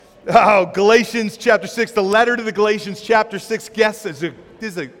Oh, Galatians chapter 6, the letter to the Galatians chapter 6. Guess this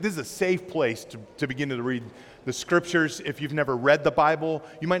is a safe place to begin to read the scriptures. If you've never read the Bible,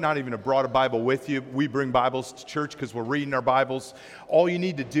 you might not even have brought a Bible with you. We bring Bibles to church because we're reading our Bibles. All you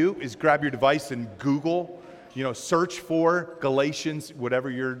need to do is grab your device and Google, search for Galatians,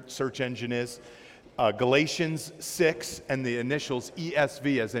 whatever your search engine is. Galatians 6 and the initials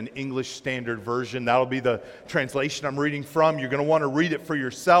ESV as an English Standard Version. That'll be the translation I'm reading from. You're going to want to read it for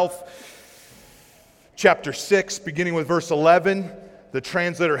yourself. Chapter 6, beginning with verse 11. The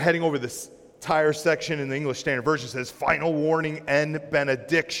translator heading over this entire section in the English Standard Version says, final warning and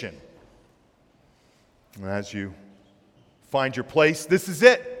benediction. And as you find your place, this is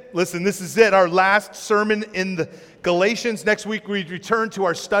it. Listen, this is it, our last sermon in the Galatians. Next week we return to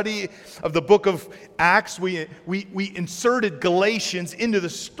our study of the book of Acts. We inserted Galatians into the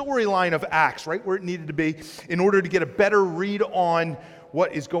storyline of Acts, right where it needed to be, in order to get a better read on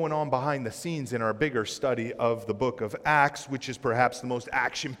what is going on behind the scenes in our bigger study of the book of Acts, which is perhaps the most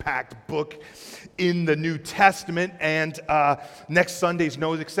action-packed book in the New Testament. And next Sunday's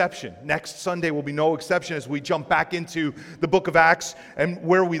no exception. Next Sunday will be no exception as we jump back into the book of Acts and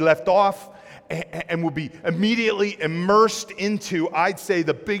where we left off. And we'll be immediately immersed into, I'd say,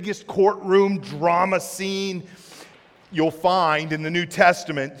 the biggest courtroom drama scene you'll find in the New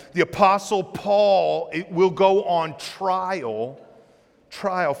Testament. The Apostle Paul will go on trial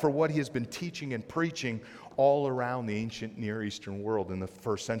for what he has been teaching and preaching all around the ancient Near Eastern world in the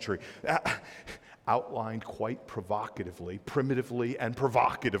first century. Outlined quite provocatively, primitively and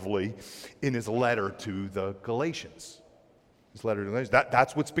provocatively in his letter to the Galatians. His letter to the Galatians.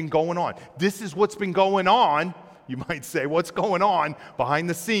 That's what's been going on. This is what's been going on, you might say, what's going on behind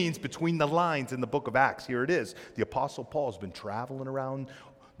the scenes, between the lines in the book of Acts. Here it is. The Apostle Paul has been traveling around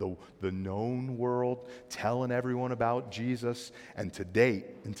the known world, telling everyone about Jesus, and to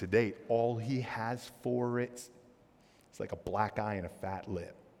date, all he has for it's like a black eye and a fat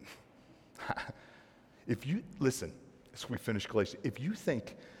lip. If you listen, as we finish Galatians, if you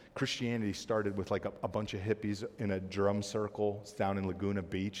think Christianity started with like a bunch of hippies in a drum circle down in Laguna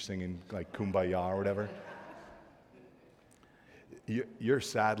Beach singing like Kumbaya or whatever, you're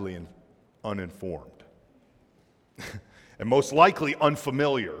sadly uninformed. And most likely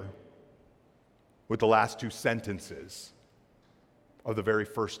unfamiliar with the last two sentences of the very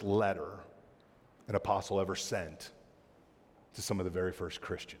first letter an apostle ever sent to some of the very first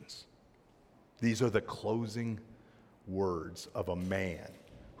Christians. These are the closing words of a man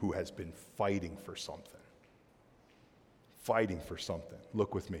who has been fighting for something. Fighting for something.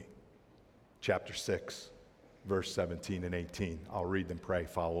 Look with me. Chapter 6, verse 17 and 18. I'll read them, pray,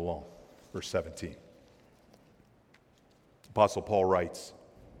 follow along. Verse 17. Apostle Paul writes,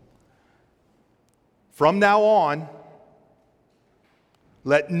 from now on,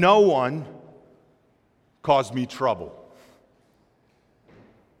 let no one cause me trouble.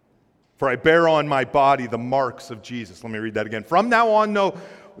 For I bear on my body the marks of Jesus. Let me read that again. From now on,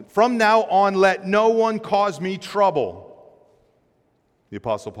 let no one cause me trouble. The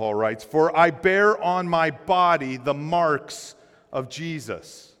Apostle Paul writes, for I bear on my body the marks of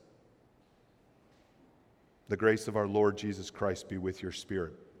Jesus. The grace of our Lord Jesus Christ be with your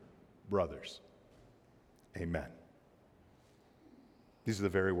spirit, brothers. Amen. These are the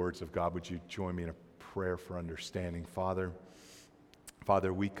very words of God. Would you join me in a prayer for understanding? Father,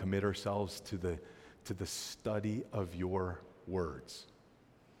 we commit ourselves to the study of your words.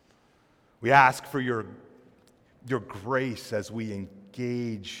 We ask for your grace as we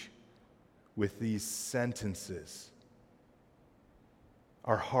engage with these sentences.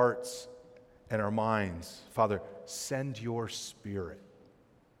 Our hearts and our minds, Father, send your Spirit.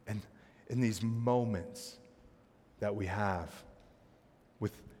 And in these moments that we have,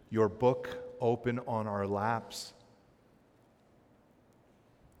 with your book open on our laps,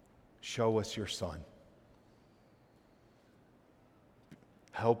 show us your Son.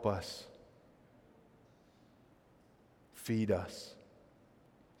 Help us. Feed us.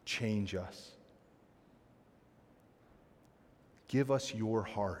 Change us. Give us your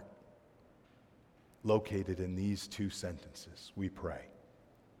heart. Located in these two sentences, we pray.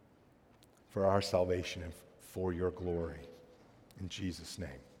 For our salvation and for your glory. In Jesus' name.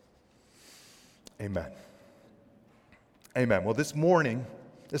 Amen. Amen. Well, this morning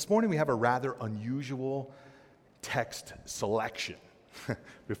we have a rather unusual text selection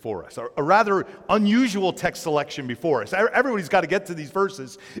before us. A rather unusual text selection before us. Everybody's got to get to these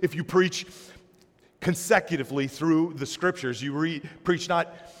verses if you preach consecutively through the scriptures. You preach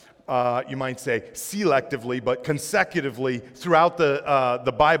not you might say selectively, but consecutively throughout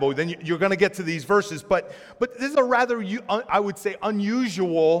the Bible, then you're going to get to these verses. But this is a rather, I would say,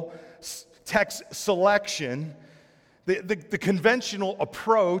 unusual text selection. The conventional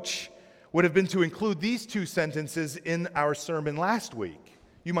approach would have been to include these two sentences in our sermon last week.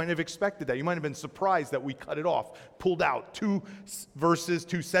 You might have expected that. You might have been surprised that we cut it off, pulled out 2 verses,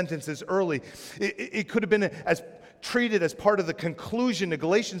 2 sentences early. It could have been treated as part of the conclusion to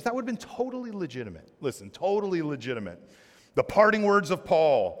Galatians. That would have been totally legitimate. Listen, totally legitimate. The parting words of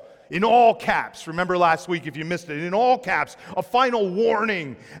Paul, in all caps. Remember last week, if you missed it, in all caps, a final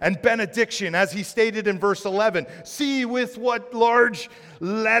warning and benediction, as he stated in verse 11. See with what large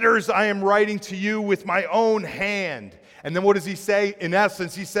letters I am writing to you with my own hand. And then what does he say? In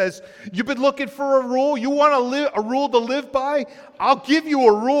essence, he says, you've been looking for a rule? You want a rule to live by? I'll give you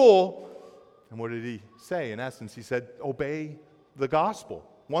a rule. And what did he say? In essence, he said, obey the gospel.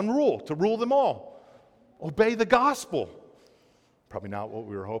 One rule, to rule them all. Obey the gospel. Probably not what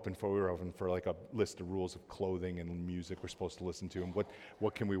we were hoping for. We were hoping for like a list of rules of clothing and music we're supposed to listen to. And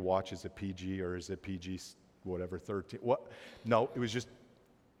what can we watch? Is it PG or is it PG whatever, 13? What? No, it was just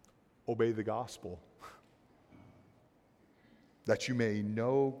obey the gospel. That you may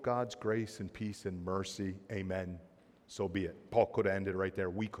know God's grace and peace and mercy. Amen. So be it. Paul could have ended right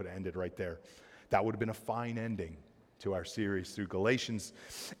there. We could have ended right there. That would have been a fine ending to our series through Galatians.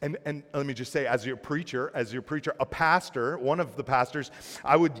 And let me just say, as your preacher, a pastor, one of the pastors,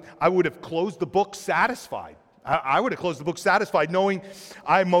 I would have closed the book satisfied. I would have closed the book satisfied, knowing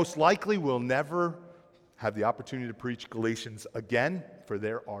I most likely will never have the opportunity to preach Galatians again, for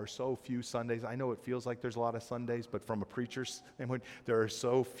there are so few Sundays. I know it feels like there's a lot of Sundays, but from a preacher's standpoint, there are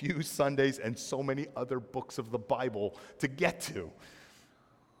so few Sundays and so many other books of the Bible to get to.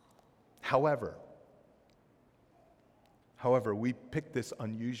 However, we picked this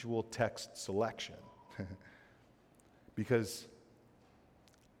unusual text selection because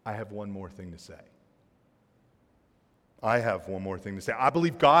I have one more thing to say. I have one more thing to say. I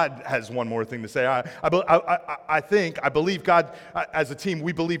believe God has one more thing to say. I believe God, as a team,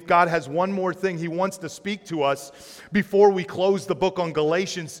 we believe God has one more thing He wants to speak to us before we close the book on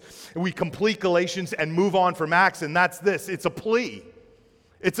Galatians. We complete Galatians and move on from Acts, and that's this. It's a plea.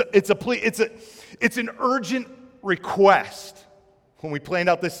 It's a plea. It's an urgent request. When we planned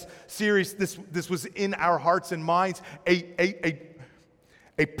out this series, this was in our hearts and minds,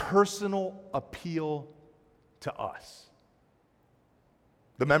 a personal appeal to us.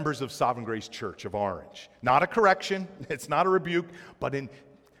 The members of Sovereign Grace Church of Orange. Not a correction, it's not a rebuke, but an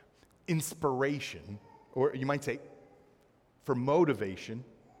inspiration, or you might say for motivation,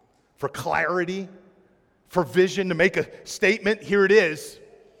 for clarity, for vision, to make a statement. Here it is.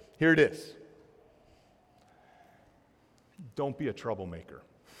 Here it is. Don't be a troublemaker.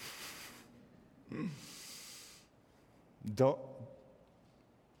 Don't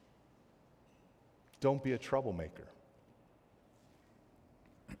be a troublemaker.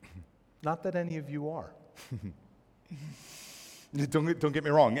 Not that any of you are. Don't get me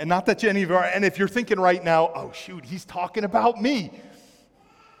wrong. And not that any of you are. And if you're thinking right now, oh shoot, he's talking about me.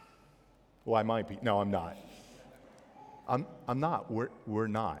 Well, I might be. No, I'm not. I'm not. We're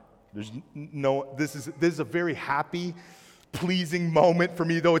not. There's no. This is a very happy, pleasing moment for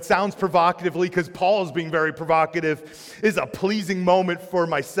me, though it sounds provocatively, because Paul is being very provocative, is a pleasing moment for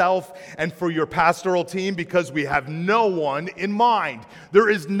myself and for your pastoral team, because we have no one in mind. There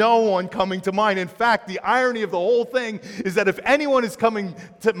is no one coming to mind. In fact, the irony of the whole thing is that if anyone is coming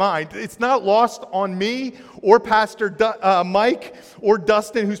to mind, it's not lost on me or Pastor Mike or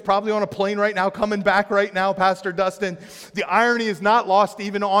Dustin, who's probably on a plane right now, coming back right now, Pastor Dustin. The irony is not lost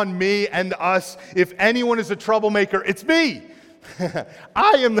even on me and us. If anyone is a troublemaker, it's me.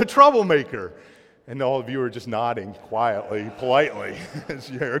 I am the troublemaker. And all of you are just nodding quietly, politely,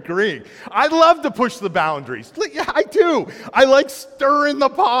 as you're agreeing. I love to push the boundaries. Yeah, I do. I like stirring the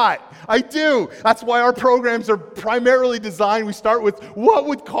pot. I do. That's why our programs are primarily designed. We start with what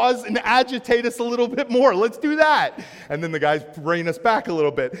would cause and agitate us a little bit more. Let's do that. And then the guys rein us back a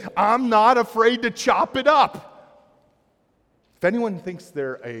little bit. I'm not afraid to chop it up. If anyone thinks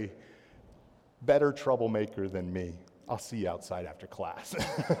they're a better troublemaker than me, I'll see you outside after class.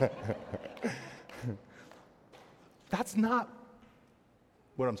 That's not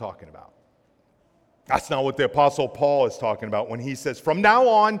what I'm talking about. That's not what the Apostle Paul is talking about when he says, from now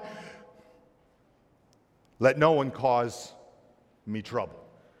on, let no one cause me trouble.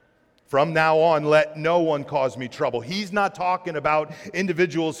 From now on, let no one cause me trouble. He's not talking about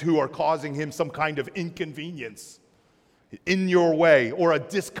individuals who are causing him some kind of inconvenience in your way, or a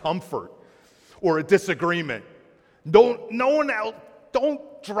discomfort, or a disagreement. No one else Don't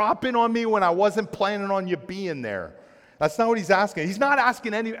drop in on me when I wasn't planning on you being there. That's not what he's asking. He's not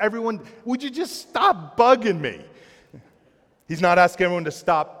asking everyone, would you just stop bugging me? He's not asking everyone to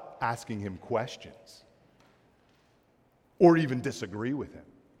stop asking him questions or even disagree with him.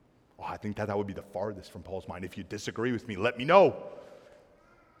 Oh, I think that would be the farthest from Paul's mind. If you disagree with me, let me know.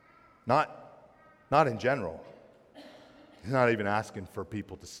 Not in general. He's not even asking for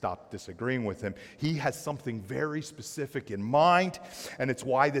people to stop disagreeing with him. He has something very specific in mind, and it's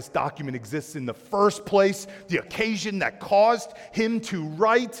why this document exists in the first place, the occasion that caused him to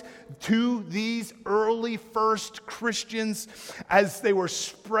write to these early first Christians as they were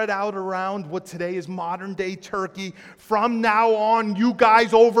spread out around what today is modern-day Turkey. From now on, you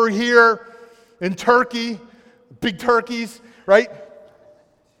guys over here in Turkey, big turkeys, right?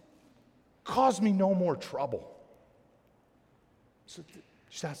 Cause me no more trouble. So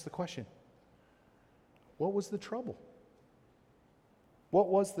just ask the question, what was the trouble? What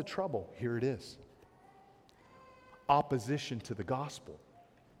was the trouble? Here it is. Opposition to the gospel.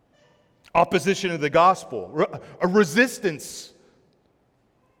 Opposition to the gospel. A resistance.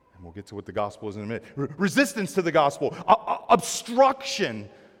 And we'll get to what the gospel is in a minute. Resistance to the gospel. Obstruction.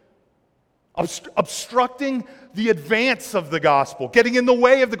 Obstructing the advance of the gospel. Getting in the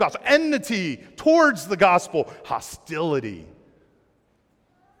way of the gospel. Enmity towards the gospel. Hostility.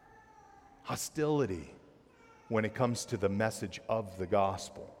 Hostility when it comes to the message of the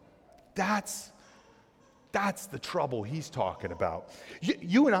gospel. That's the trouble he's talking about.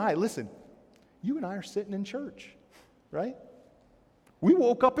 You and I, listen, you and I are sitting in church, right? We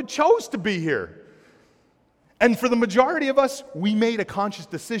woke up and chose to be here. And for the majority of us, we made a conscious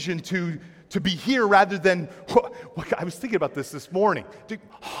decision to be here rather than, I was thinking about this morning,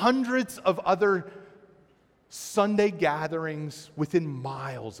 hundreds of other Sunday gatherings within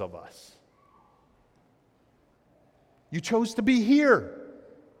miles of us. You chose to be here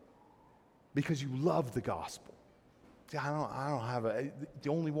because you love the gospel. See, I don't have the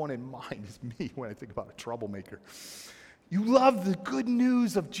only one in mind is me when I think about a troublemaker. You love the good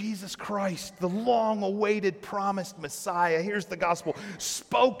news of Jesus Christ, the long-awaited promised Messiah. Here's the gospel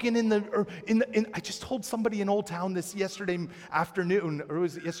spoken I just told somebody in Old Town this yesterday afternoon, or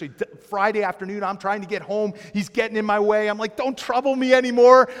was it yesterday, Friday afternoon. I'm trying to get home. He's getting in my way. I'm like, don't trouble me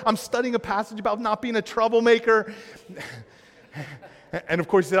anymore. I'm studying a passage about not being a troublemaker. And of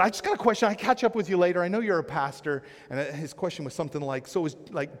course, he said, I just got a question. I catch up with you later. I know you're a pastor. And his question was something like, so it was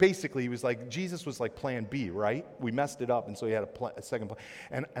like, basically, he was like, Jesus was like plan B, right? We messed it up, and so he had a second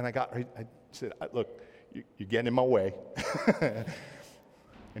plan. And I said, look, you're getting in my way.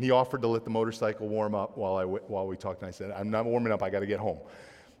 And he offered to let the motorcycle warm up while we talked. And I said, I'm not warming up. I got to get home.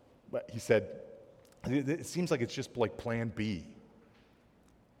 But he said, it seems like it's just like plan B.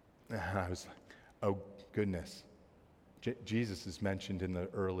 And I was like, oh, goodness. Jesus is mentioned in the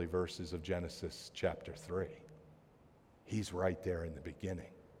early verses of Genesis chapter 3. He's right there in the beginning.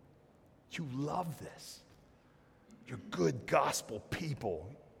 You love this. You're good gospel people.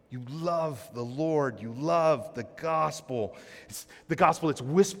 You love the Lord. You love the gospel. It's the gospel that's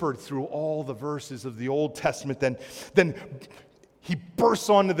whispered through all the verses of the Old Testament. Then he bursts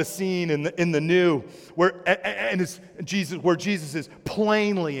onto the scene in the New, where Jesus is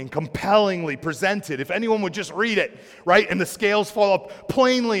plainly and compellingly presented. If anyone would just read it, right, and the scales fall up,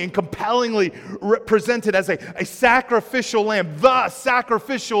 plainly and compellingly presented as a sacrificial lamb, the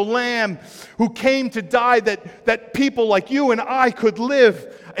sacrificial lamb who came to die that people like you and I could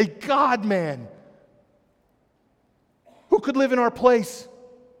live, a God-man who could live in our place,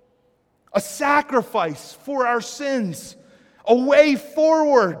 a sacrifice for our sins. A way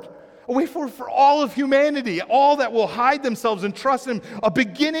forward for all of humanity, all that will hide themselves and trust Him, a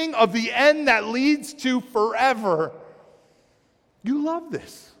beginning of the end that leads to forever. You love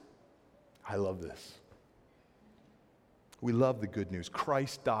this. I love this. We love the good news.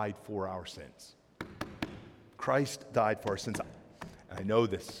 Christ died for our sins. Christ died for our sins. And I know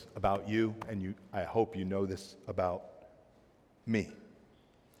this about you, and I hope you know this about me.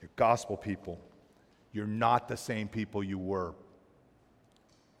 You're gospel people. You're not the same people you were.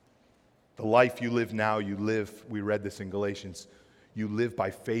 The life you live now, we read this in Galatians, you live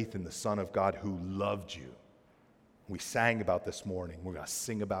by faith in the Son of God who loved you. We sang about this morning. We're going to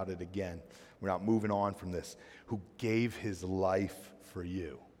sing about it again. We're not moving on from this. Who gave His life for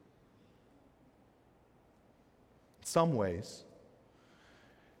you. In some ways,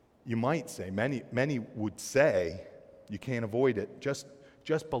 you might say, many would say, you can't avoid it, just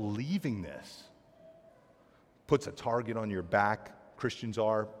believing this puts a target on your back. Christians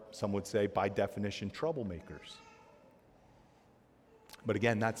are, some would say, by definition, troublemakers. But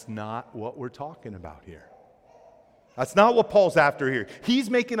again, that's not what we're talking about here. That's not what Paul's after here. He's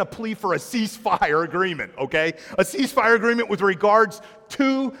making a plea for a ceasefire agreement, okay? A ceasefire agreement with regards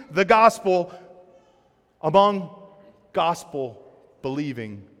to the gospel among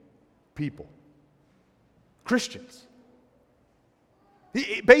gospel-believing people. Christians.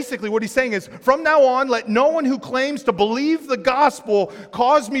 Basically, what he's saying is, from now on, let no one who claims to believe the gospel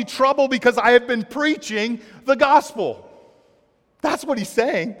cause me trouble because I have been preaching the gospel. That's what he's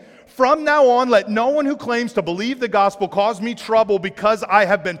saying. From now on, let no one who claims to believe the gospel cause me trouble because I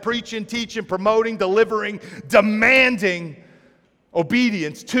have been preaching, teaching, promoting, delivering, demanding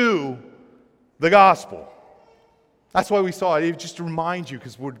obedience to the gospel. That's why we saw it. Just to remind you,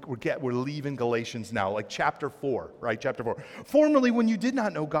 because we're leaving Galatians now, like chapter 4, right? Chapter 4. Formerly, when you did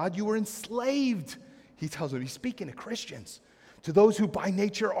not know God, you were enslaved. He tells them, he's speaking to Christians, to those who by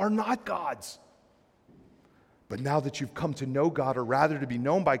nature are not God's. But now that you've come to know God, or rather to be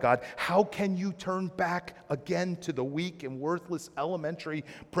known by God, how can you turn back again to the weak and worthless elementary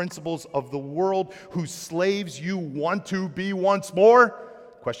principles of the world whose slaves you want to be once more?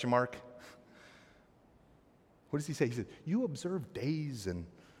 Question mark. What does he say? He said, you observe days and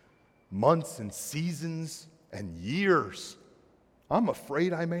months and seasons and years. I'm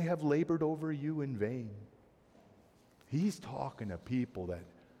afraid I may have labored over you in vain. He's talking to people that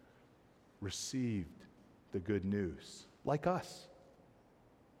received the good news, like us.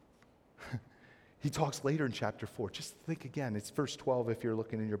 He talks later in chapter 4. Just think again. It's verse 12 if you're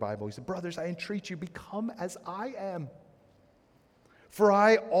looking in your Bible. He said, brothers, I entreat you, become as I am. For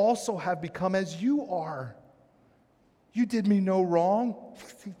I also have become as you are. You did me no wrong.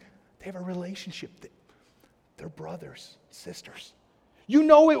 They have a relationship. They're brothers, sisters. You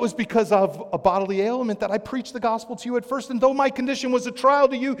know it was because of a bodily ailment that I preached the gospel to you at first, and though my condition was a trial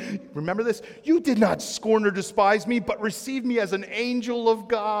to you, remember this, you did not scorn or despise me, but received me as an angel of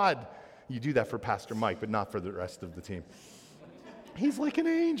God. You do that for Pastor Mike, but not for the rest of the team. He's like an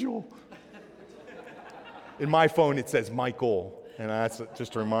angel. In my phone, it says Michael, and that's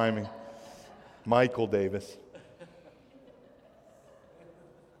just to remind me. Michael Davis.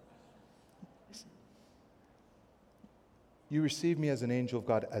 You received me as an angel of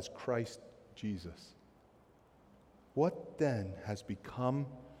God, as Christ Jesus. What then has become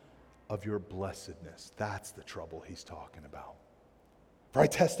of your blessedness? That's the trouble he's talking about. For I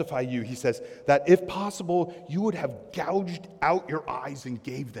testify you, he says, that if possible, you would have gouged out your eyes and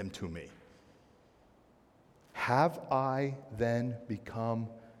gave them to me. Have I then become,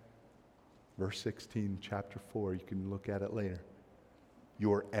 verse 16, chapter 4, you can look at it later,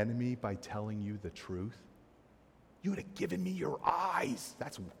 your enemy by telling you the truth? You would have given me your eyes.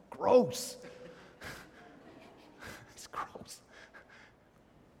 That's gross. It's gross.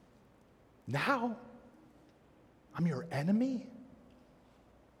 Now, I'm your enemy?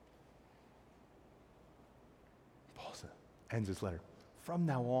 Paul ends his letter. From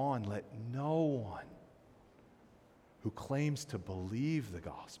now on, let no one who claims to believe the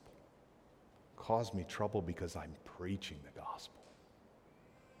gospel cause me trouble because I'm preaching the gospel.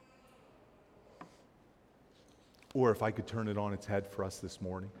 Or if I could turn it on its head for us this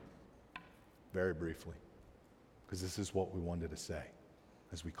morning, very briefly, because this is what we wanted to say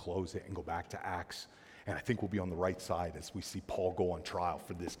as we close it and go back to Acts. And I think we'll be on the right side as we see Paul go on trial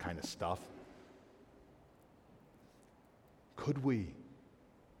for this kind of stuff. Could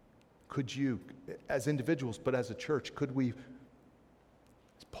you, as individuals, but as a church, could we,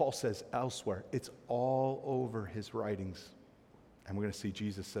 as Paul says elsewhere, it's all over his writings, and we're going to see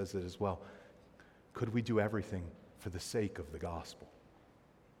Jesus says it as well. Could we do everything for the sake of the gospel?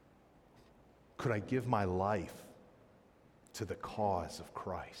 Could I give my life to the cause of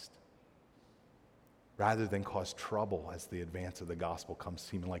Christ rather than cause trouble as the advance of the gospel comes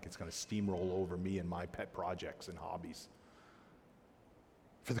seeming like it's going to steamroll over me and my pet projects and hobbies?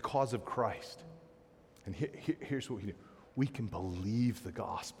 For the cause of Christ. And here's what we do. We can believe the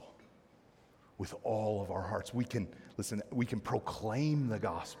gospel with all of our hearts. We can proclaim the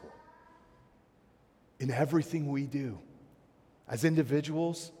gospel in everything we do, as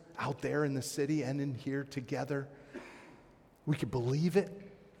individuals out there in the city and in here together. We could believe it,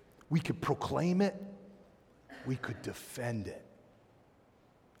 we could proclaim it, we could defend it.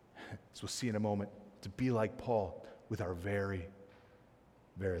 As we'll see in a moment, to be like Paul with our very,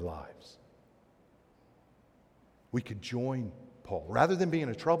 very lives. We could join Paul. Rather than being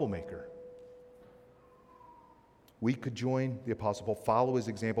a troublemaker, we could join the Apostle Paul, follow his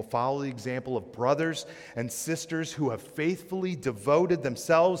example, follow the example of brothers and sisters who have faithfully devoted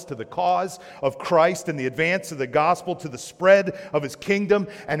themselves to the cause of Christ and the advance of the gospel, to the spread of his kingdom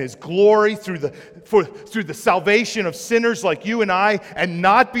and his glory through the salvation of sinners like you and I, and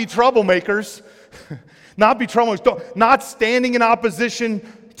not be troublemakers. Not be troublemakers. Not standing in opposition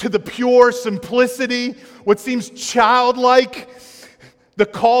to the pure simplicity, what seems childlike, the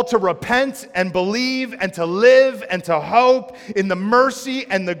call to repent and believe and to live and to hope in the mercy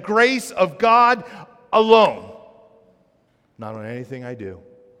and the grace of God alone. Not on anything I do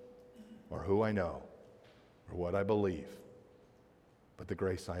or who I know or what I believe, but the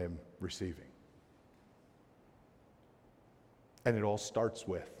grace I am receiving. And it all starts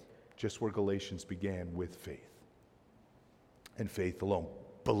with, just where Galatians began, with faith. And faith alone.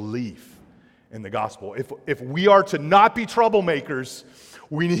 Belief in the gospel. If we are to not be troublemakers,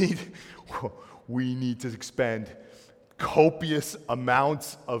 we need to expend copious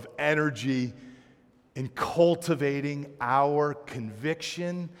amounts of energy in cultivating our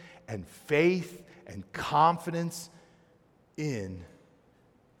conviction and faith and confidence in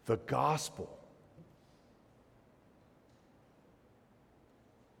the gospel.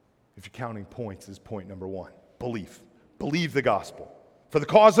 If you're counting points, this is point number one. Belief. Believe the gospel. For the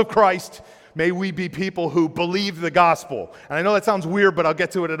cause of Christ, may we be people who believe the gospel. And I know that sounds weird, but I'll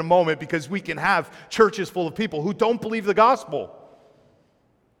get to it in a moment, because we can have churches full of people who don't believe the gospel.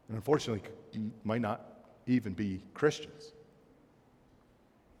 And unfortunately, might not even be Christians.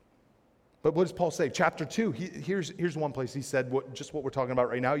 But what does Paul say? Chapter 2, here's one place he said just what we're talking about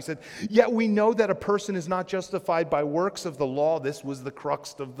right now. He said, yet we know that a person is not justified by works of the law. This was the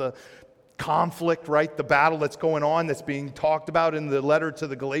crux of the conflict, right? The battle that's going on, that's being talked about in the letter to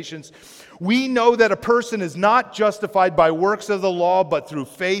the Galatians. We know that a person is not justified by works of the law, but through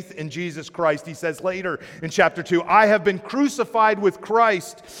faith in Jesus Christ. He says later in chapter 2, I have been crucified with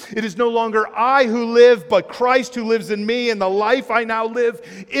Christ. It is no longer I who live, but Christ who lives in me. And the life I now live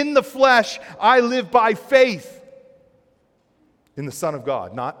in the flesh, I live by faith in the Son of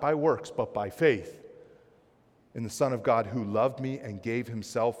God, not by works, but by faith in the Son of God who loved me and gave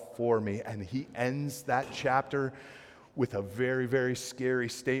himself for me. And he ends that chapter with a very, very scary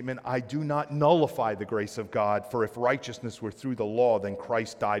statement. I do not nullify the grace of God, for if righteousness were through the law, then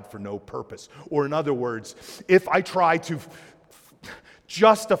Christ died for no purpose. Or in other words, if I try to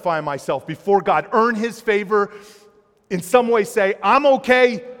justify myself before God, earn his favor, in some way say, I'm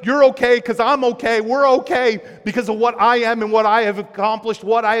okay, you're okay, because I'm okay, we're okay because of what I am and what I have accomplished,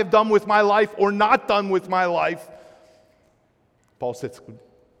 what I have done with my life or not done with my life. Paul says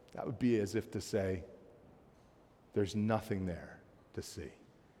that would be as if to say, there's nothing there to see.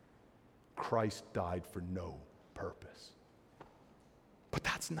 Christ died for no purpose. But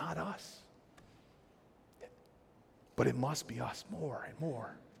that's not us. But it must be us more and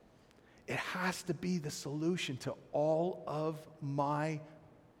more. It has to be the solution to all of my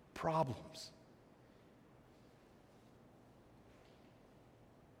problems.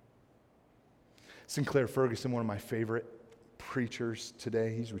 Sinclair Ferguson, one of my favorite preachers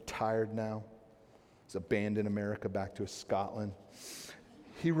today, he's retired now. He's abandoned America back to Scotland.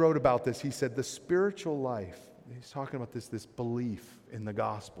 He wrote about this. He said, the spiritual life, he's talking about this belief in the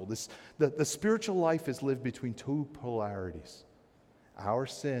gospel. The spiritual life is lived between two polarities, our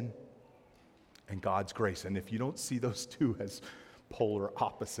sin and God's grace. And if you don't see those two as polar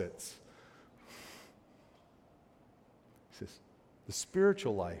opposites, he says, the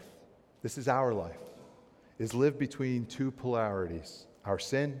spiritual life, this is our life, is lived between two polarities, our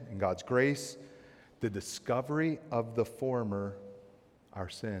sin and God's grace. The discovery of the former, our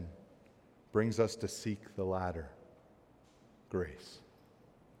sin, brings us to seek the latter, grace.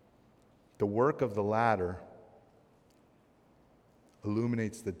 The work of the latter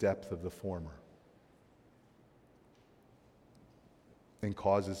illuminates the depth of the former and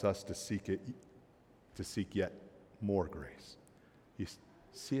causes us to seek yet more grace. You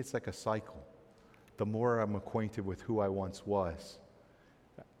see, it's like a cycle. The more I'm acquainted with who I once was,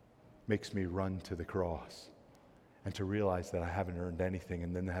 makes me run to the cross and to realize that I haven't earned anything.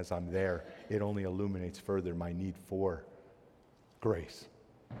 And then as I'm there, it only illuminates further my need for grace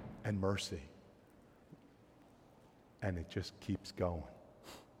and mercy. And it just keeps going.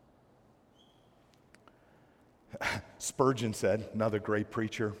 Spurgeon said, another great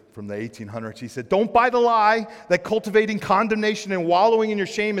preacher from the 1800s, he said, don't buy the lie that cultivating condemnation and wallowing in your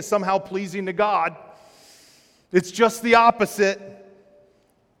shame is somehow pleasing to God. It's just the opposite.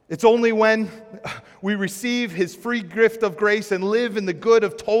 It's only when we receive his free gift of grace and live in the good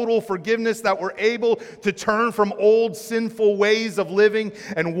of total forgiveness that we're able to turn from old sinful ways of living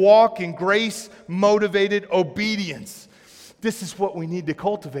and walk in grace-motivated obedience. This is what we need to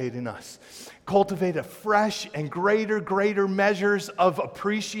cultivate in us. Cultivate a fresh and greater measures of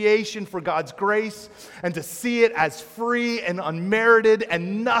appreciation for God's grace, and to see it as free and unmerited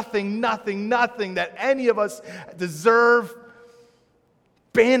and nothing that any of us deserve,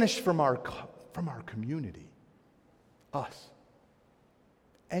 banished from our from our community. Us.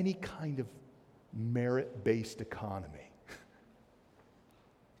 Any kind of merit-based economy.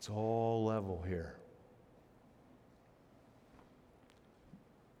 It's all level here.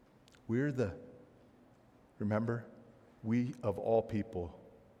 Remember, we of all people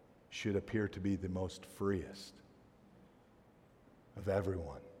should appear to be the most freest of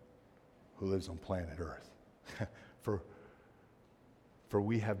everyone who lives on planet Earth. For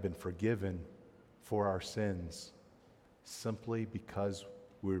we have been forgiven for our sins simply because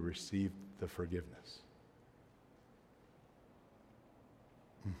we received the forgiveness.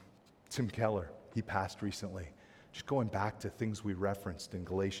 Tim Keller, he passed recently. Just going back to things we referenced in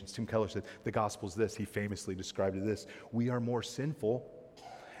Galatians, Tim Keller said, the gospel's this. He famously described it this: we are more sinful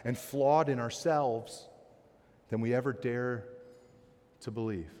and flawed in ourselves than we ever dare to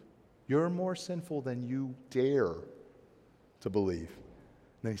believe. You're more sinful than you dare to believe.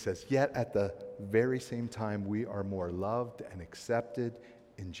 And then he says, yet at the very same time, we are more loved and accepted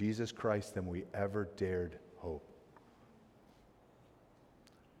in Jesus Christ than we ever dared hope.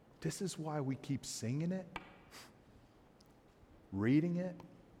 This is why we keep singing it, reading it,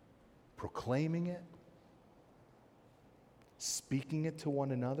 proclaiming it, speaking it to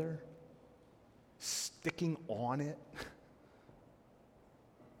one another, sticking on it,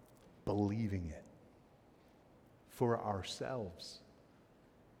 believing it for ourselves.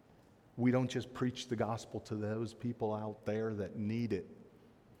 We don't just preach the gospel to those people out there that need it.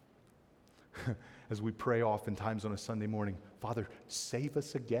 As we pray oftentimes on a Sunday morning, Father, save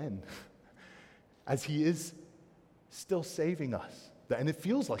us again. As He is still saving us. And it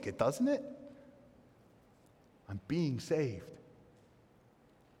feels like it, doesn't it? I'm being saved.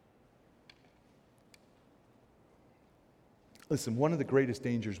 Listen, one of the greatest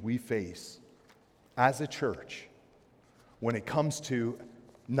dangers we face as a church when it comes to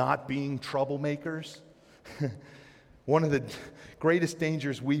not being troublemakers, one of the greatest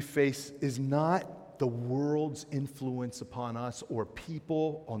dangers we face is not the world's influence upon us or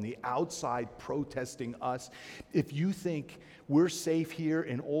people on the outside protesting us. If you think we're safe here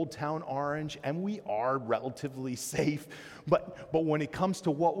in Old Town Orange, and we are relatively safe, but when it comes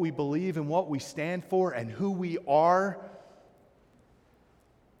to what we believe and what we stand for and who we are,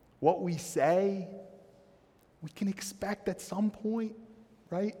 what we say, we can expect at some point,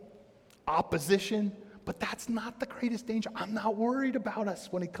 right? Opposition, but that's not the greatest danger. I'm not worried about us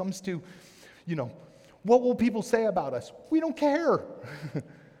when it comes to, what will people say about us? We don't care. I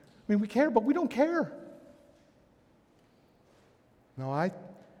mean, we care, but we don't care. No, I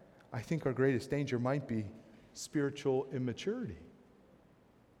think our greatest danger might be spiritual immaturity.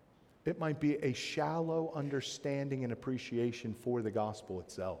 It might be a shallow understanding and appreciation for the gospel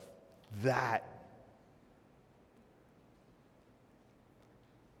itself.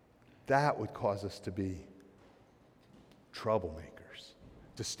 That would cause us to be troublemakers,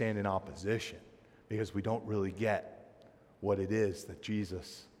 to stand in opposition, because we don't really get what it is that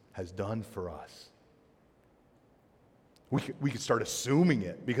Jesus has done for us. We could start assuming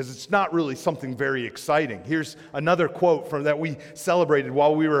it because it's not really something very exciting. Here's another quote that we celebrated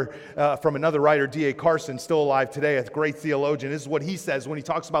while we were from another writer, D.A. Carson, still alive today, a great theologian. This is what he says when he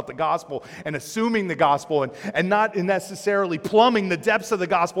talks about the gospel and assuming the gospel and not necessarily plumbing the depths of the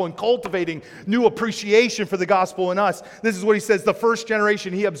gospel and cultivating new appreciation for the gospel in us. This is what he says: the first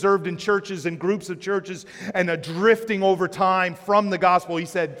generation he observed in churches and groups of churches and a drifting over time from the gospel. He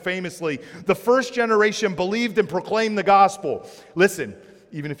said famously, the first generation believed and proclaimed the gospel. Listen,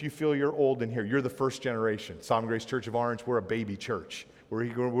 even if you feel you're old in here, you're the first generation. Sovereign Grace Church of Orange, we're a baby church.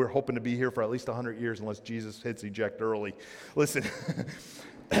 We're hoping to be here for at least 100 years unless Jesus hits eject early. Listen,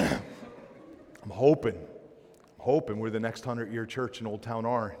 I'm hoping we're the next 100-year church in Old Town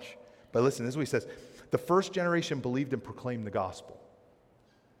Orange. But listen, this is what he says. The first generation believed and proclaimed the gospel.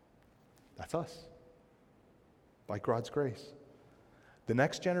 That's us. By God's grace. The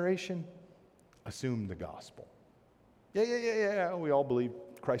next generation assumed the gospel. Yeah. We all believe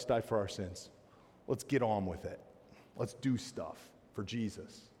Christ died for our sins. Let's get on with it. Let's do stuff for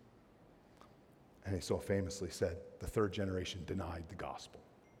Jesus. And he so famously said, the third generation denied the gospel.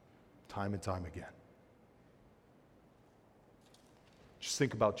 Time and time again. Just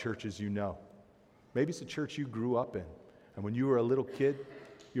think about churches you know. Maybe it's a church you grew up in. And when you were a little kid,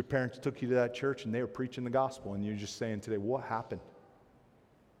 your parents took you to that church and they were preaching the gospel. And you're just saying today, what happened?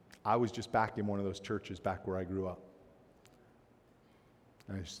 I was just back in one of those churches back where I grew up.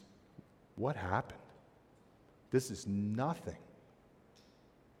 And what happened? This is nothing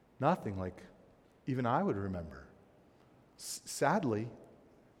like even I would remember. Sadly,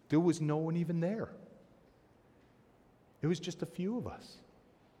 there was no one even there. It was just a few of us.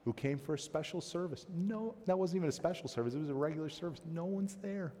 who came for a special service. No, that wasn't even a special service. It was a regular service. No one's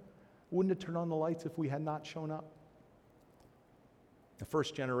there. Wouldn't have turned on the lights if we had not shown up. The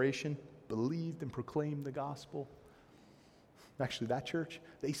first generation believed and proclaimed the gospel. Actually, that church,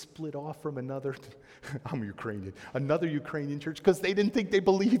 they split off from another Ukrainian church because they didn't think they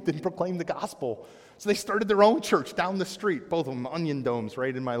believed and proclaimed the gospel. So they started their own church down the street, both of them onion domes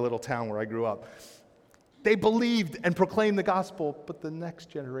right in my little town where I grew up. They believed and proclaimed the gospel, but the next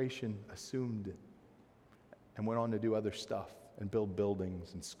generation assumed it and went on to do other stuff and build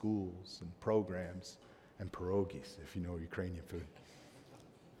buildings and schools and programs and pierogies, if you know Ukrainian food.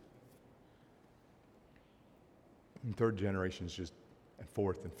 And third generation is just, and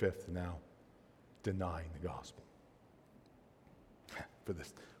fourth and fifth now, denying the gospel. For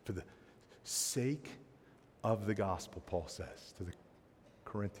the sake of the gospel, Paul says to the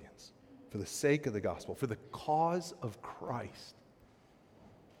Corinthians, for the sake of the gospel, for the cause of Christ,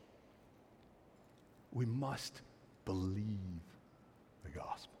 we must believe the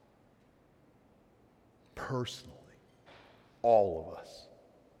gospel. Personally, all of us.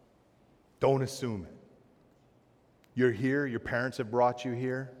 Don't assume it. You're here, your parents have brought you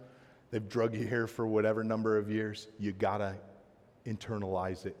here, they've drug you here for whatever number of years. You gotta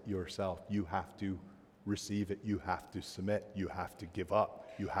internalize it yourself. You have to receive it. You have to submit. You have to give up.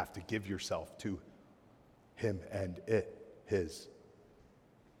 You have to give yourself to Him and His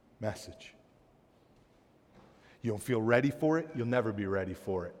message. You don't feel ready for it, you'll never be ready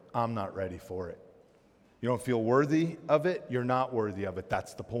for it. I'm not ready for it. You don't feel worthy of it, you're not worthy of it.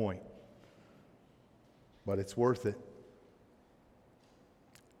 That's the point. But it's worth it.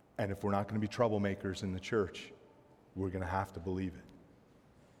 And if we're not going to be troublemakers in the church, we're going to have to believe it.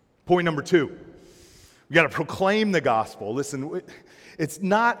 Point number 2, we got to proclaim the gospel. Listen, it's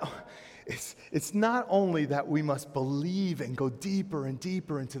not only that we must believe and go deeper and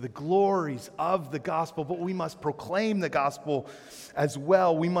deeper into the glories of the gospel, but we must proclaim the gospel as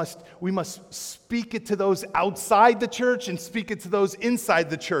well. We must speak it to those outside the church and speak it to those inside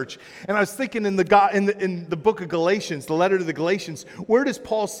the church. And I was thinking in the book of Galatians, the letter to the Galatians, where does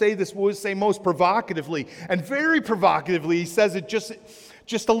Paul say this? What does he say most provocatively? And very provocatively, he says it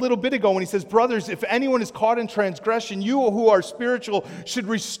just a little bit ago when he says, brothers, if anyone is caught in transgression, you who are spiritual should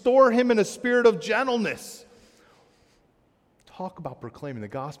restore him in a spirit of gentleness. Talk about proclaiming the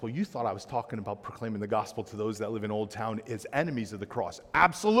gospel. You thought I was talking about proclaiming the gospel to those that live in Old Town as enemies of the cross.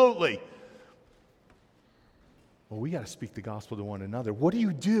 Absolutely. Well, we got to speak the gospel to one another. What do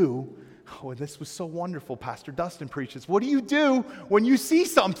you do? Oh, and this was so wonderful. Pastor Dustin preaches. What do you do when you see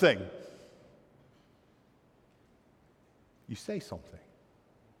something? You say something.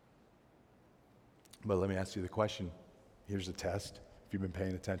 But let me ask you the question. Here's a test. If you've been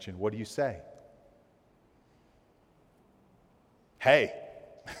paying attention, what do you say? Hey,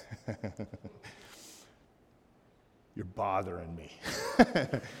 you're bothering me.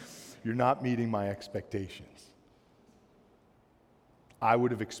 You're not meeting my expectations. I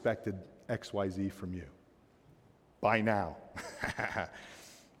would have expected XYZ from you by now.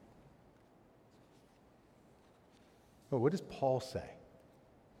 But what does Paul say?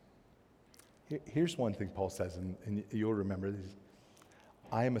 Here's one thing Paul says, and you'll remember this.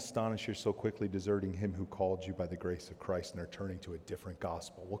 I am astonished you're so quickly deserting him who called you by the grace of Christ and are turning to a different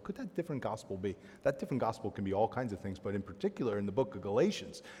gospel. What could that different gospel be? That different gospel can be all kinds of things, but in particular in the book of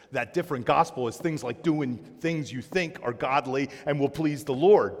Galatians, that different gospel is things like doing things you think are godly and will please the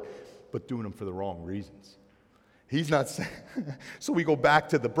Lord, but doing them for the wrong reasons. He's not saying, so we go back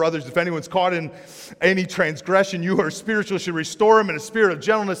to the brothers, if anyone's caught in any transgression, you who are spiritual should restore him in a spirit of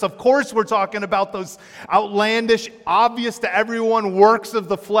gentleness. Of course we're talking about those outlandish, obvious to everyone works of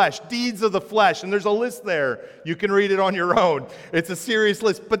the flesh, deeds of the flesh, and there's a list there. You can read it on your own. It's a serious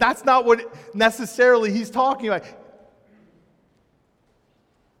list, but that's not what necessarily he's talking about.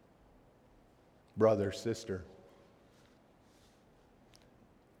 Brother, sister,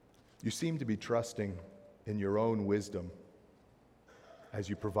 you seem to be trusting in your own wisdom as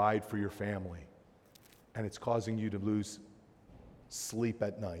you provide for your family, and it's causing you to lose sleep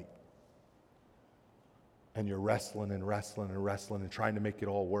at night, and you're wrestling and trying to make it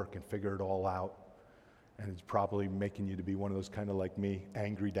all work and figure it all out, and it's probably making you to be one of those kind of like me,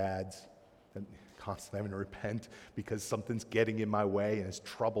 angry dads that constantly having to repent because something's getting in my way and it's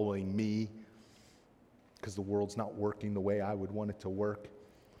troubling me because the world's not working the way I would want it to work.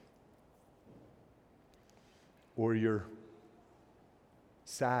 Or you're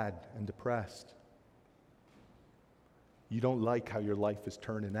sad and depressed. You don't like how your life is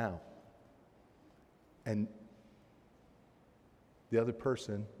turning out. And the other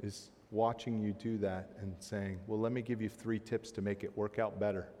person is watching you do that and saying, well, let me give you 3 tips to make it work out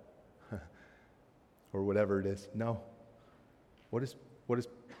better. Or whatever it is. No. What does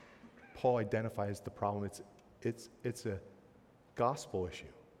Paul identify as the problem? It's a gospel issue.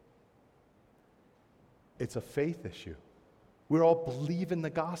 It's a faith issue. We all believe in the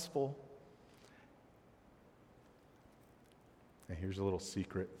gospel. And here's a little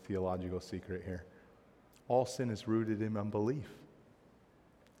secret, theological secret here. All sin is rooted in unbelief.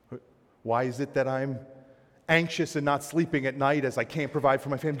 Why is it that I'm anxious and not sleeping at night as I can't provide for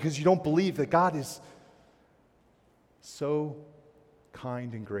my family? Because you don't believe that God is so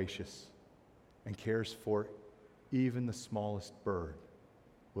kind and gracious and cares for even the smallest bird.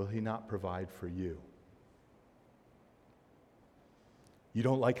 Will He not provide for you? You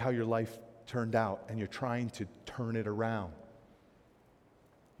don't like how your life turned out and you're trying to turn it around.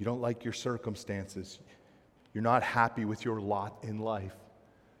 You don't like your circumstances. You're not happy with your lot in life.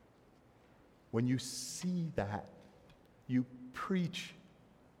 When you see that, you preach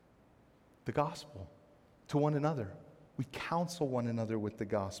the gospel to one another. We counsel one another with the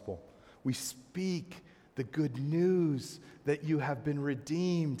gospel. We speak the good news that you have been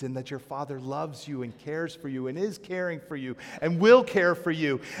redeemed and that your Father loves you and cares for you and is caring for you and will care for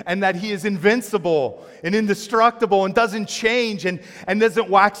you, and that He is invincible and indestructible and doesn't change and doesn't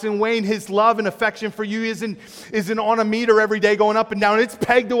wax and wane. His love and affection for you isn't on a meter every day going up and down. It's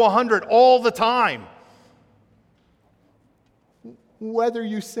pegged to 100 all the time. Whether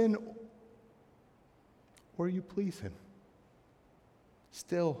you sin or you please Him,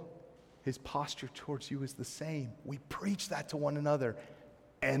 still His posture towards you is the same. We preach that to one another,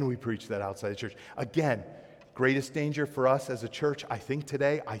 and we preach that outside the church. Again, greatest danger for us as a church, I think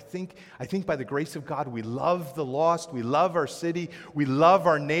today, I think by the grace of God, we love the lost, we love our city, we love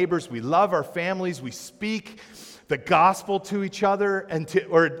our neighbors, we love our families, we speak the gospel to each other and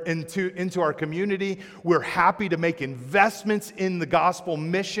into our community. We're happy to make investments in the gospel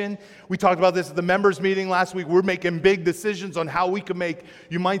mission. We talked about this at the members meeting last week. We're making big decisions on how we can make,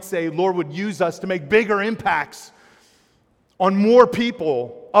 you might say, Lord would use us to make bigger impacts on more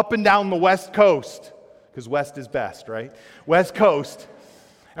people up and down the West Coast, because West is best, right? West Coast.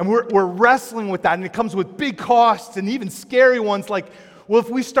 And we're wrestling with that, and it comes with big costs and even scary ones like, well, if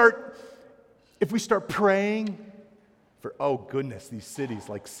we start praying for, oh goodness, these cities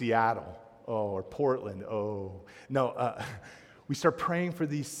like Seattle, or Portland, we start praying for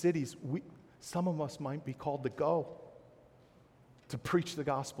these cities, some of us might be called to go, to preach the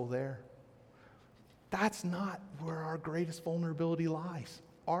gospel there. That's not where our greatest vulnerability lies.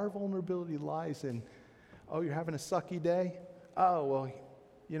 Our vulnerability lies in, oh, you're having a sucky day? Oh,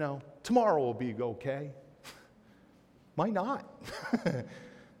 well, tomorrow will be okay. Might not.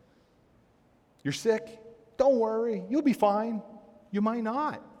 You're sick? Don't worry, you'll be fine. You might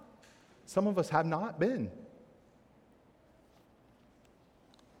not. Some of us have not been.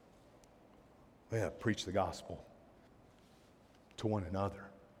 We have to preach the gospel to one another.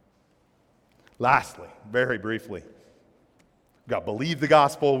 Lastly, very briefly, we got to believe the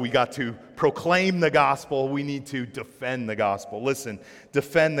gospel. We got to proclaim the gospel. We need to defend the gospel. Listen,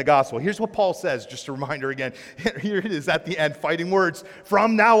 defend the gospel. Here's what Paul says, just a reminder again. Here it is at the end, fighting words.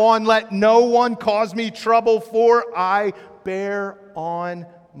 From now on, let no one cause me trouble, for I bear on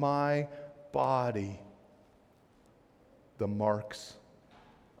my body the marks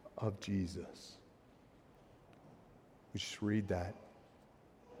of Jesus. We just read that.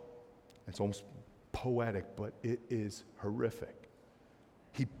 It's almost poetic, but it is horrific.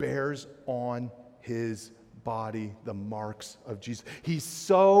 He bears on his body the marks of Jesus. He's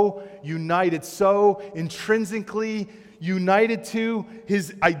so united, so intrinsically united to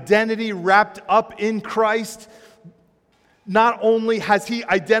his identity, wrapped up in Christ. Not only has he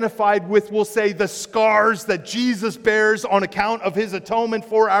identified with, we'll say, the scars that Jesus bears on account of his atonement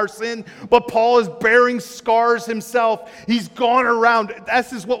for our sin, but Paul is bearing scars himself. He's gone around.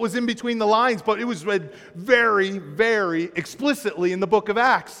 This is what was in between the lines, but it was read very, very explicitly in the book of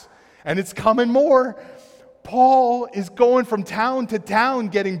Acts. And it's coming more. Paul is going from town to town,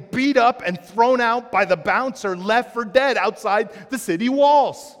 getting beat up and thrown out by the bouncer, left for dead outside the city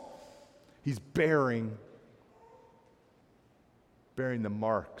walls. He's bearing the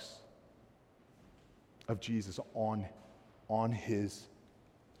marks of Jesus on his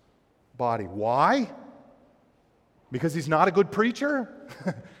body. Why? Because he's not a good preacher?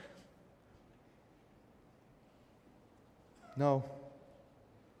 No.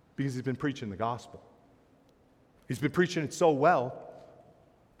 Because he's been preaching the gospel. He's been preaching it so well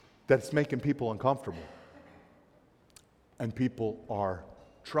that it's making people uncomfortable. And people are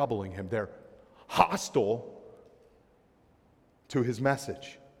troubling him. They're hostile to his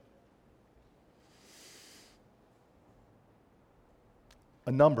message.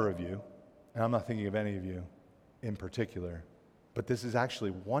 a number of you, and I'm not thinking of any of you in particular, but this is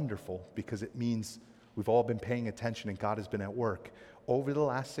actually wonderful because it means we've all been paying attention and God has been at work. Over the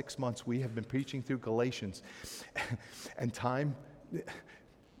last 6 months, we have been preaching through Galatians, and time,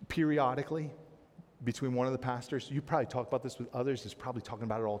 periodically, between one of the pastors, you probably talk about this with others, is probably talking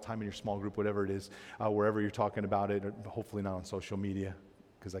about it all the time in your small group, whatever it is, wherever you're talking about it, or hopefully not on social media,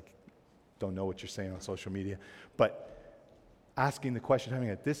 because I don't know what you're saying on social media, but asking the question, having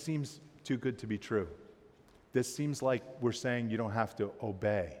it, this seems too good to be true. This seems like we're saying you don't have to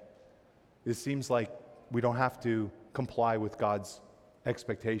obey. This seems like we don't have to comply with God's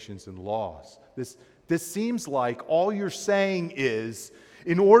expectations and laws. This seems like all you're saying is,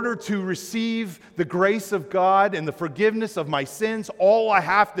 in order to receive the grace of God and the forgiveness of my sins, all I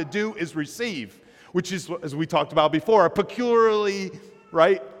have to do is receive, which is, as we talked about before, a peculiarly,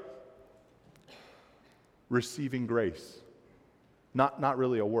 right, receiving grace. Not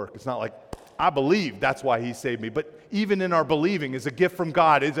really a work. It's not like, I believe that's why he saved me. But even in our believing is a gift from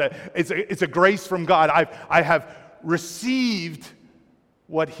God. It's a grace from God. I have received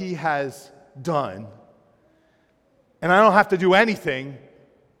what he has done. And I don't have to do anything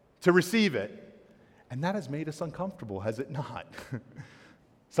to receive it. And that has made us uncomfortable, has it not?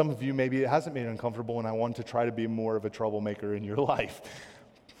 Some of you, maybe it hasn't made it uncomfortable, and I want to try to be more of a troublemaker in your life.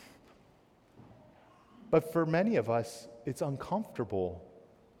 But for many of us, it's uncomfortable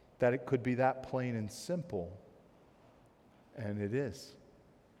that it could be that plain and simple. And it is.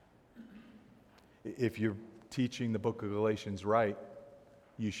 If you're teaching the book of Galatians right,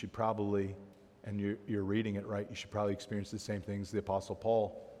 you should probably, and you're reading it right, you should probably experience the same things the Apostle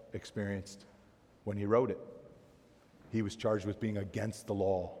Paul experienced when he wrote it. He was charged with being against the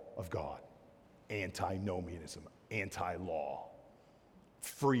law of God, antinomianism, anti-law,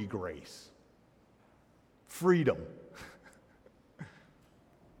 free grace, freedom.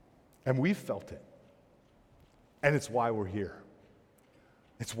 And we've felt it. And it's why we're here.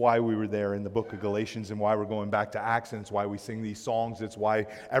 It's why we were there in the book of Galatians and why we're going back to Acts, and it's why we sing these songs. It's why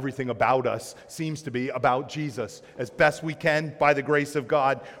everything about us seems to be about Jesus. As best we can, by the grace of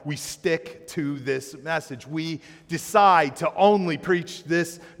God, we stick to this message. We decide to only preach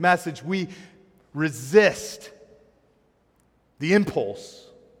this message. We resist the impulse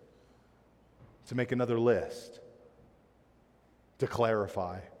to make another list, to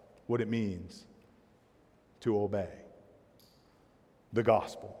clarify what it means to obey the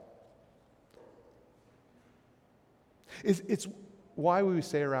gospel. It's why we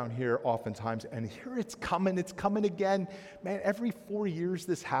say around here oftentimes, and here it's coming again. Man, every 4 years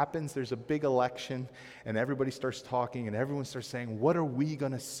this happens. There's a big election, and everybody starts talking, and everyone starts saying, what are we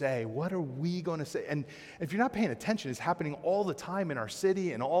going to say? What are we going to say? And if you're not paying attention, it's happening all the time in our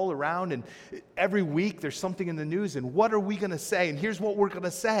city and all around, and every week there's something in the news, and what are we going to say? And here's what we're going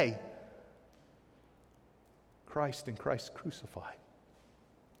to say. Christ and Christ crucified.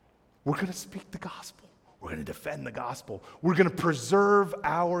 We're going to speak the gospel. We're going to defend the gospel. We're going to preserve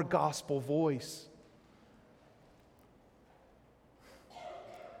our gospel voice.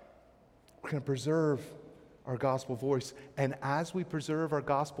 We're going to preserve our gospel voice. And as we preserve our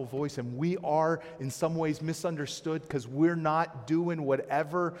gospel voice, and we are in some ways misunderstood because we're not doing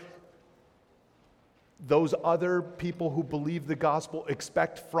whatever those other people who believe the gospel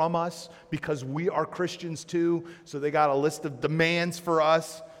expect from us, because we are Christians too, so they got a list of demands for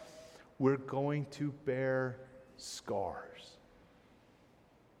us. We're going to bear scars.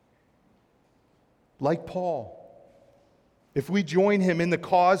 Like Paul. If we join him in the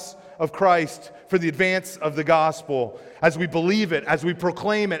cause of Christ for the advance of the gospel, as we believe it, as we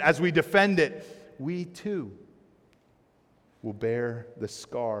proclaim it, as we defend it, we too will bear the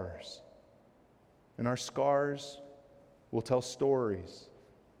scars. And our scars will tell stories.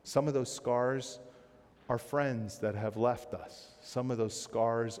 Some of those scars are friends that have left us. Some of those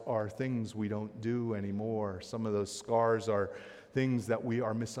scars are things we don't do anymore. Some of those scars are things that we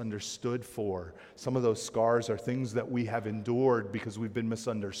are misunderstood for. Some of those scars are things that we have endured because we've been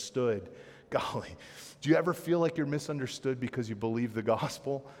misunderstood. Golly, do you ever feel like you're misunderstood because you believe the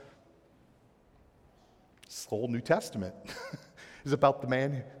gospel? This whole New Testament is about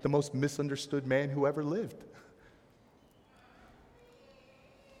the most misunderstood man who ever lived.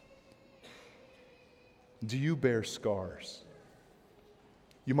 Do you bear scars?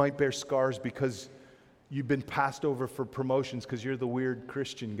 You might bear scars because you've been passed over for promotions because you're the weird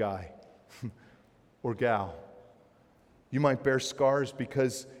Christian guy or gal. You might bear scars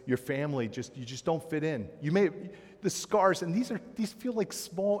because your family you just don't fit in. The scars, and these feel like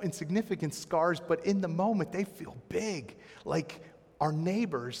small, insignificant scars, but in the moment they feel big. Like our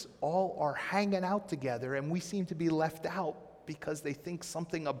neighbors all are hanging out together and we seem to be left out because they think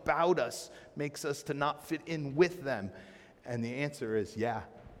something about us makes us to not fit in with them. And the answer is, yeah.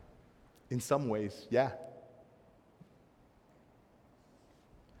 In some ways, yeah.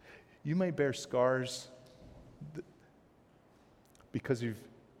 You may bear scars because of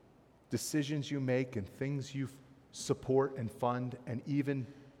decisions you make and things you support and fund, and even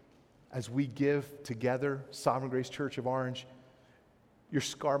as we give together, Sovereign Grace Church of Orange, your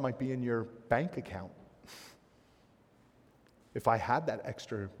scar might be in your bank account. If I had that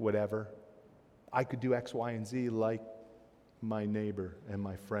extra whatever, I could do X, Y, and Z like my neighbor and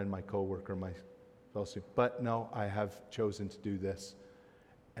my friend, my coworker, my fellow. But no, I have chosen to do this,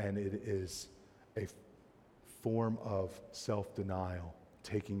 and it is a form of self-denial,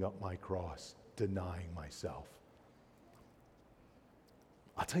 taking up my cross, denying myself.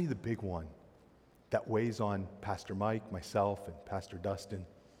 I'll tell you the big one that weighs on Pastor Mike, myself, and Pastor Dustin,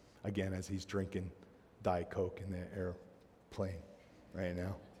 again, as he's drinking Diet Coke in the airplane right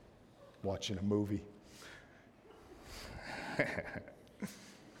now, watching a movie.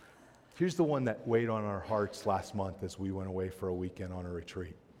 Here's the one that weighed on our hearts last month as we went away for a weekend on a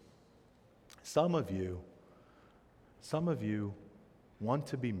retreat. Some of you want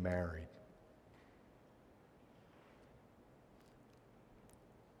to be married.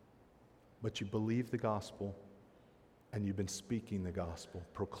 But you believe the gospel, and you've been speaking the gospel,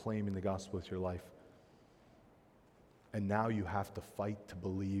 proclaiming the gospel with your life. And now you have to fight to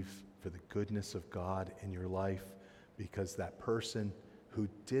believe for the goodness of God in your life, because that person who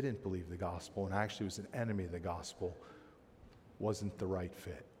didn't believe the gospel and actually was an enemy of the gospel wasn't the right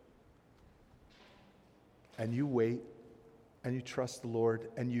fit. And you wait, and you trust the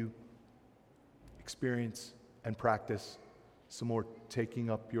Lord, and you experience and practice some more taking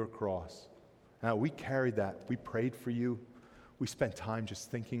up your cross. Now, we carried that. We prayed for you. We spent time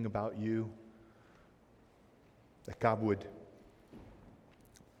just thinking about you, that God would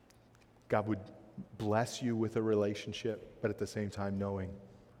bless you with a relationship, but at the same time knowing,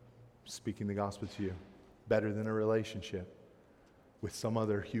 speaking the gospel to you, better than a relationship with some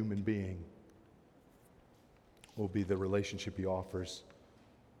other human being will be the relationship he offers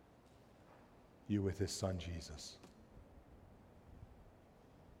you with his son, Jesus.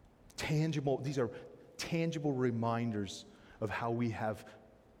 These are tangible reminders of how we have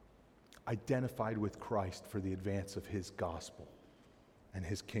identified with Christ for the advance of his gospel and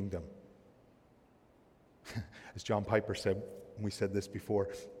his kingdom. As John Piper said, we said this before,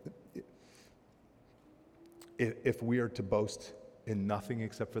 if we are to boast in nothing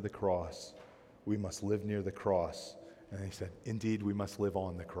except for the cross, we must live near the cross. And he said, indeed, we must live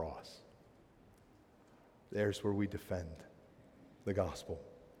on the cross. There's where we defend the gospel,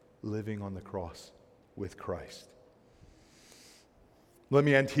 living on the cross with Christ. Let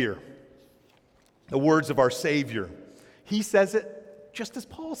me end here. The words of our Savior. He says it just as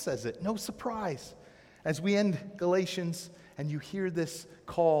Paul says it. No surprise. As we end Galatians and you hear this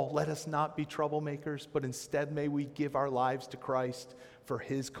call, let us not be troublemakers, but instead may we give our lives to Christ for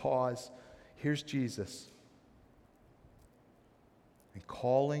his cause. Here's Jesus. And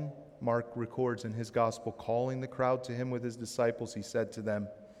calling, Mark records in his gospel, calling the crowd to him with his disciples, he said to them,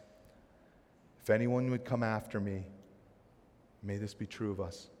 if anyone would come after me, may this be true of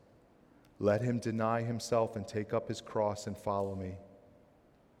us, let him deny himself and take up his cross and follow me.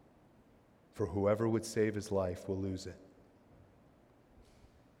 For whoever would save his life will lose it.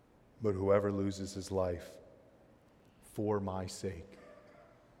 But whoever loses his life for my sake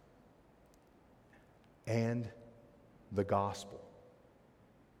and the gospel.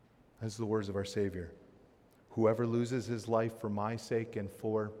 Those are the words of our Savior. Whoever loses his life for my sake and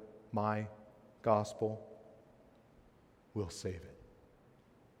for my gospel will save it.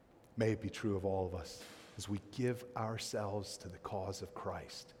 May it be true of all of us as we give ourselves to the cause of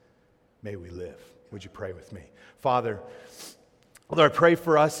Christ. May we live. Would you pray with me? Father, Lord, I pray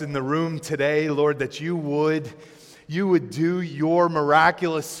for us in the room today, Lord, that you would do your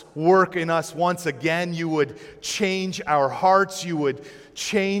miraculous work in us once again. You would change our hearts. You would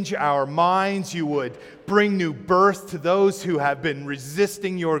change our minds. You would bring new birth to those who have been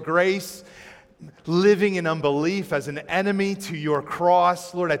resisting your grace, living in unbelief as an enemy to your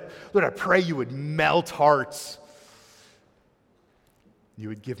cross. Lord, I pray you would melt hearts. You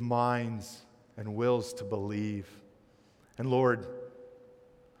would give minds and wills to believe. And Lord,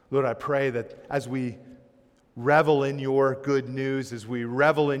 I pray that as we revel in your good news, as we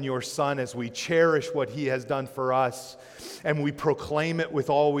revel in your Son, as we cherish what he has done for us, and we proclaim it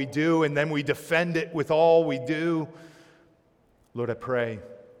with all we do, and then we defend it with all we do, Lord, I pray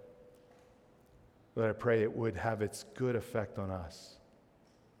it would have its good effect on us.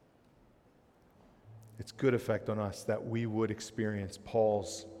 its good effect on us, that we would experience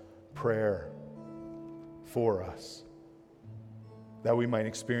Paul's prayer for us, that we might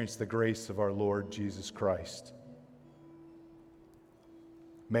experience the grace of our Lord Jesus Christ.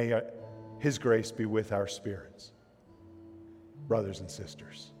 May His grace be with our spirits, brothers and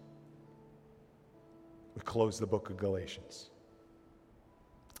sisters. We close the book of Galatians.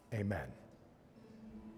 Amen.